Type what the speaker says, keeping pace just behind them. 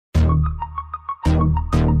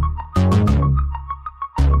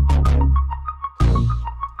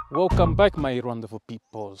Welcome back, my wonderful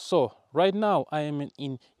people. So right now I am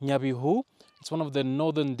in Nyabihu. It's one of the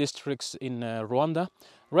northern districts in Rwanda,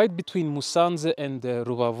 right between Musanze and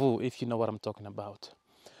Rubavu, if you know what I'm talking about.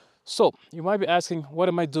 So you might be asking, what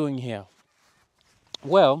am I doing here?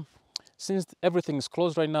 Well, since everything is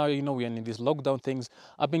closed right now, you know, we're in these lockdown things.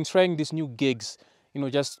 I've been trying these new gigs, you know,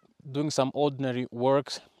 just doing some ordinary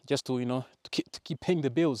work just to, you know, to keep paying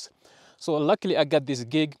the bills. So luckily I got this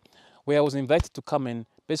gig where I was invited to come and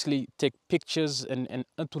basically take pictures and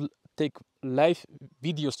to take live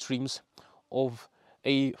video streams of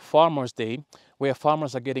a farmer's day where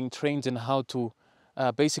farmers are getting trained in how to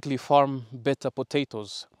basically farm better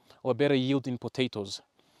potatoes or better yield in potatoes.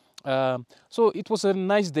 So it was a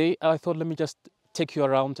nice day. I thought, let me just take you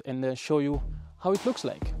around and show you how it looks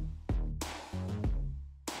like.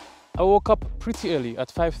 I woke up pretty early at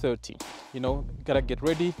 5:30. You know, gotta get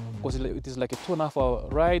ready because it is like a 2.5-hour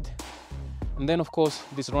ride. And then, of course,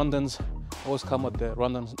 these Rwandans always come at the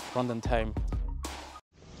Rwandan time.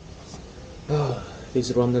 Oh,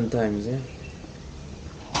 these Rwandan times, eh?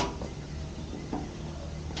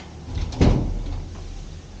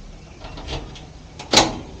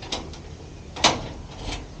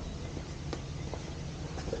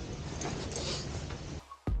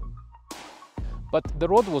 But the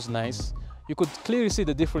road was nice. You could clearly see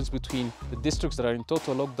the difference between the districts that are in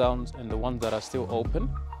total lockdowns and the ones that are still open.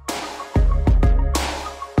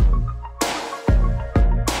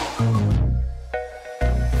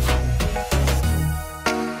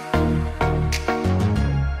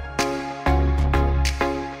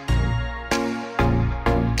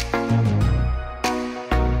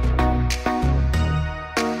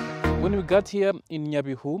 When we got here in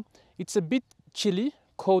Nyabihu, it's a bit chilly,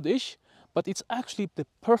 coldish, but it's actually the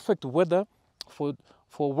perfect weather for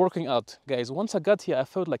working out, guys. Once I got here, I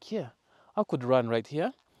felt like, yeah, I could run right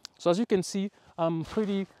here. So as you can see, I'm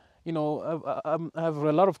pretty, you know, I have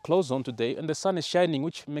a lot of clothes on today, and the sun is shining,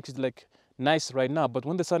 which makes it like nice right now. But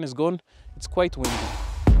when the sun is gone, it's quite windy.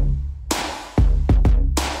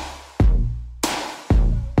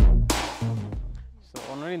 So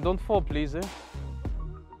Honorine, don't fall, please, eh?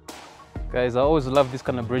 Guys, I always love these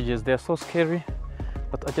kind of bridges. They're so scary,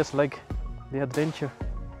 but I just like the adventure.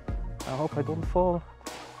 I hope I don't fall.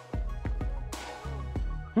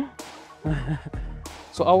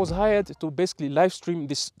 So I was hired to basically live stream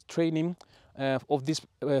this training of these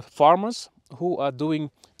farmers who are doing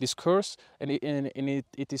this course, and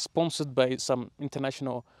it is sponsored by some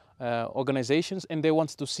international organizations, and they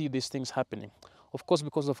want to see these things happening. Of course,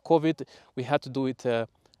 because of COVID, we had to do it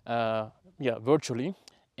virtually,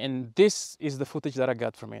 and this is the footage that I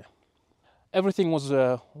got from here. Everything was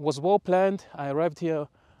well planned. I arrived here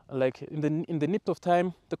like in the nip of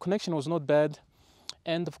time. The connection was not bad,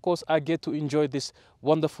 and of course I get to enjoy this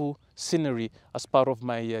wonderful scenery as part of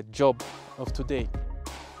my job of today.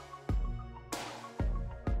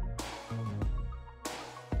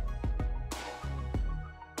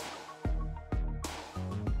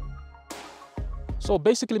 So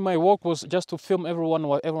basically my work was just to film everyone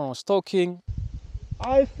while everyone was talking.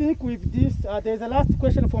 I think with this, there's a last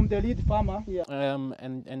question from the lead farmer here.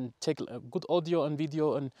 And take good audio and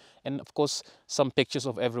video and of course some pictures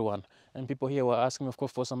of everyone. And people here were asking, of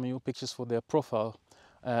course, for some new pictures for their profile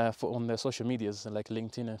on their social medias like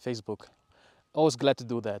LinkedIn and Facebook. Always glad to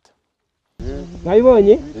do that.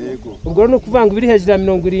 Mwabibonye ubwo no kuvanga ibiri hejuru ya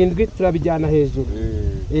 70 turabijyana hejuru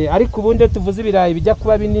ariko ubundi tuvuze ibirayi bijya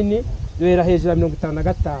kuba binini duhera hejuru ya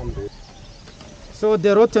 55. So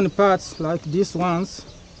the rotten parts like these ones,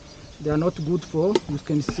 they are not good for, you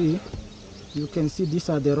can see these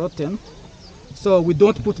are the rotten. So we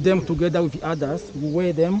don't put them together with the others, we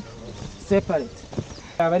weigh them separate.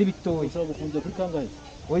 Abari bitoya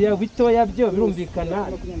oya bitoya byo birumvikana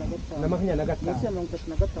na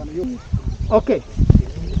 25. Okay,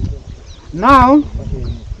 now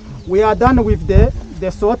we are done with the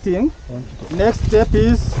sorting. Next step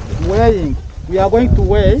is weighing. We are going to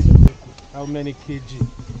weigh. How many kg?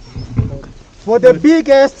 For the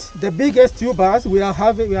biggest tubers, we are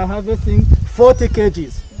harvesting 40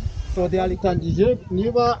 kgs. So they are litangije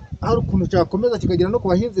niba hari ukuntu cyakomeza kikagira no ku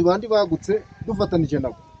bahinzi bandi bagutse dufatanije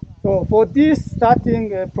nabo. So for this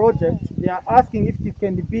starting project, they are asking if it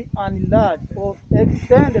can be enlarged or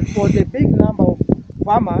extended for the big number of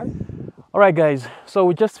farmers. All right, guys. So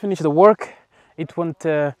we just finished the work. It went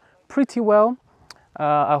pretty well.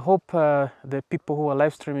 I hope the people who are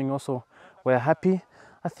live streaming also were happy.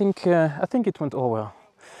 I think it went all well.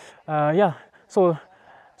 Yeah. So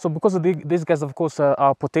because of these guys, of course,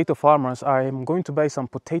 are potato farmers, I'm going to buy some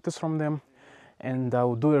potatoes from them, and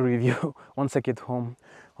I'll do a review once I get home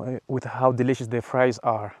with how delicious their fries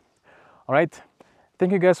are. All right.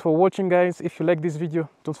 Thank you guys for watching, guys. If you like this video,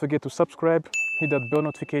 don't forget to subscribe, hit that bell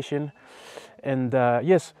notification, and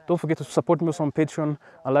yes, don't forget to support me on Patreon.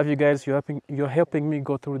 I love you guys. You're helping me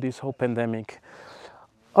go through this whole pandemic.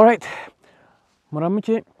 All right,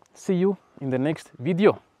 Muramuke, see you in the next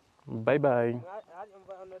video. Bye bye.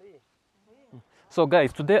 So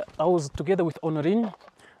guys, today I was together with Honorine,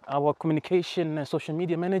 our communication and social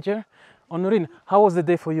media manager. Honorine, how was the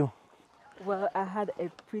day for you? Well, I had a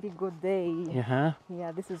pretty good day. Yeah.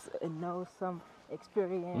 Yeah, this is an awesome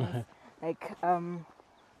experience. Like,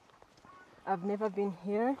 I've never been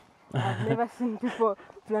here. I've never seen people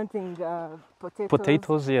planting potatoes.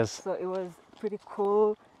 Potatoes, yes. So it was pretty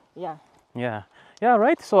cool. Yeah. Yeah, yeah,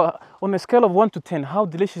 right. So on a scale of 1 to 10, how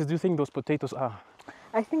delicious do you think those potatoes are?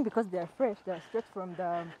 I think because they're fresh, they're straight from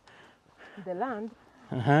the land.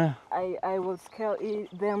 I will scale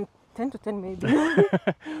them 10 to 10 maybe.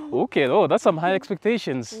 Okay, oh, that's some high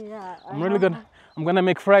expectations. Yeah. I'm gonna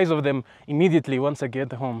make fries of them immediately once I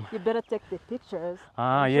get home. You better take the pictures.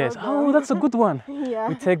 Ah, yes. Oh, that's a good one. Yeah.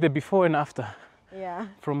 We take the before and after. Yeah.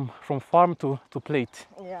 From farm to plate.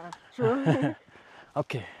 Yeah, true.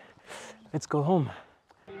 Okay, let's go home.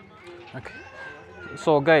 Okay.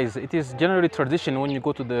 So guys, it is generally tradition when you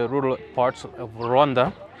go to the rural parts of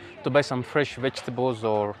Rwanda to buy some fresh vegetables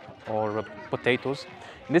or potatoes.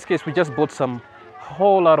 In this case, we just bought some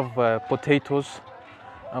whole lot of potatoes,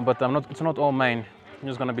 but it's not all mine. I'm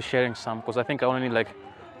just gonna be sharing some because I think I only need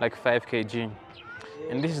like 5 kg.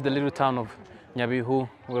 And this is the little town of Nyabihu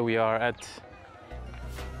where we are at.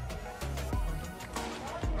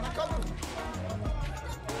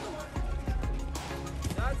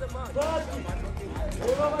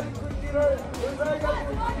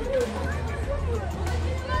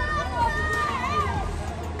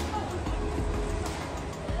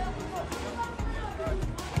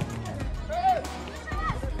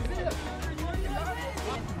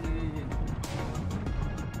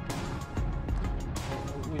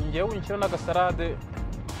 Njyewe unshyira n'agasarade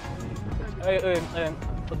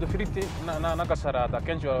udufiriti n'agasarade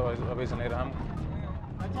akenshi babizanira hamwe.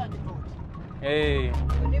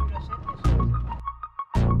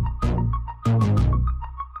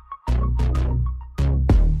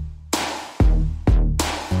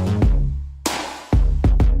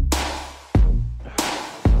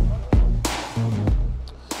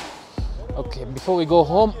 Okay, before we go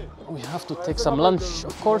home, we have to take some lunch,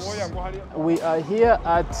 of course. We are here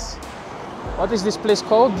at, what is this place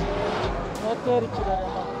called?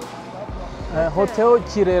 Hotel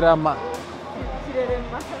Kirerama.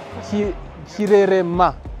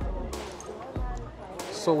 Kirerema.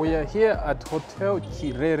 So we are here at Hotel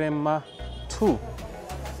Kirerema 2.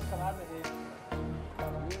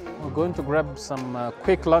 We're going to grab some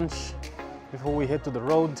quick lunch before we head to the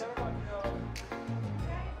road.